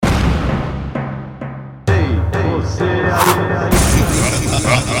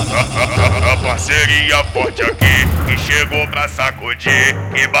parceria forte aqui, que chegou pra sacudir,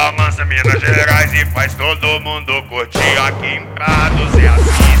 que balança Minas Gerais e faz todo mundo curtir. Aqui em Prados é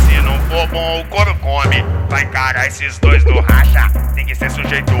assim, se não for bom o couro come. Vai encarar esses dois do racha, tem que ser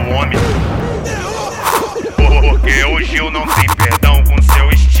sujeito homem. Porque o Gil não tem perdão, com seu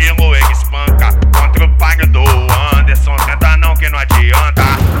estilo ele espanca. Contra o Palio do Anderson, tenta não que não adianta.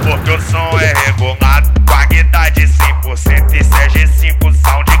 Porque o som é regulado, qualidade 100% e CG5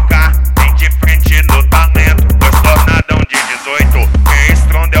 Sound Car. Tem de frente no talento, dois tornadão de 18. Quem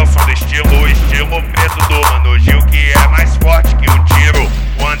estronda é o som do estilo, o estilo preto do Mano Gil, que é mais forte que um tiro.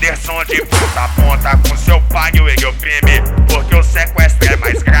 O Anderson de ponta a ponta, com seu Palio ele oprime. Porque o sequestro é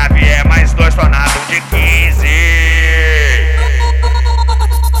mais grave, é mais dois tornadão de 15.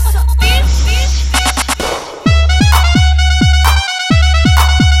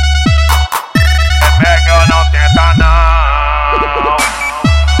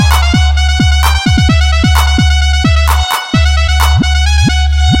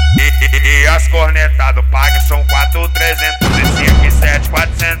 As cornetas do Palio são 4.305 e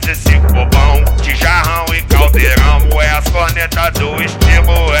 7.405 bobão, de jarrão e caldeirão. É as cornetas do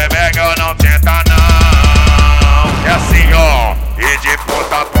estilo, é melhor não tentar não. É assim ó, e de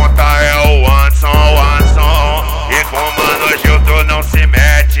ponta a ponta é o Anderson. E com o Mano Gil tu não se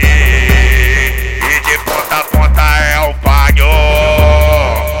mete. E de ponta a ponta é o Palio,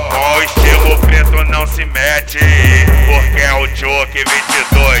 com o estilo preto não se mete. Porque é o Chukie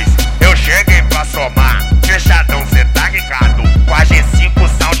 22. Eu cheguei pra somar, fechadão, cê tá ligado? Com a G5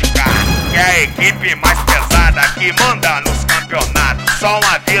 Sound Car, que é a equipe mais pesada que manda nos campeonatos. Só um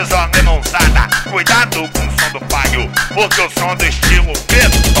aviso, ó, menosada, cuidado com o som do Palio, porque o som do estilo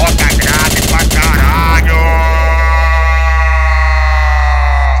preto toca grave pra caralho.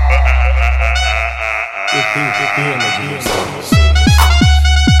 Eu tenho pena de você.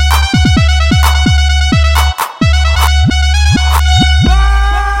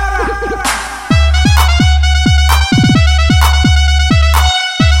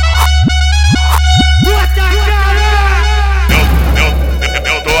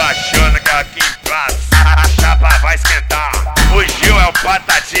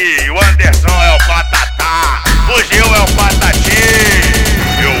 Patati, o Anderson é o Patatá. O Gil é o Patati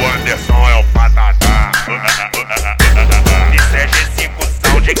e o Anderson é o Patatá. Isso é G5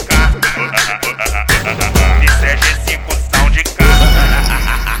 Sound Car. Isso é G5 Sound Car.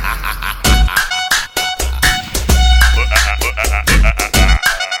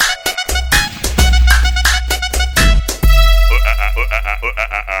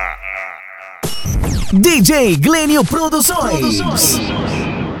 DJ Glenio Produções.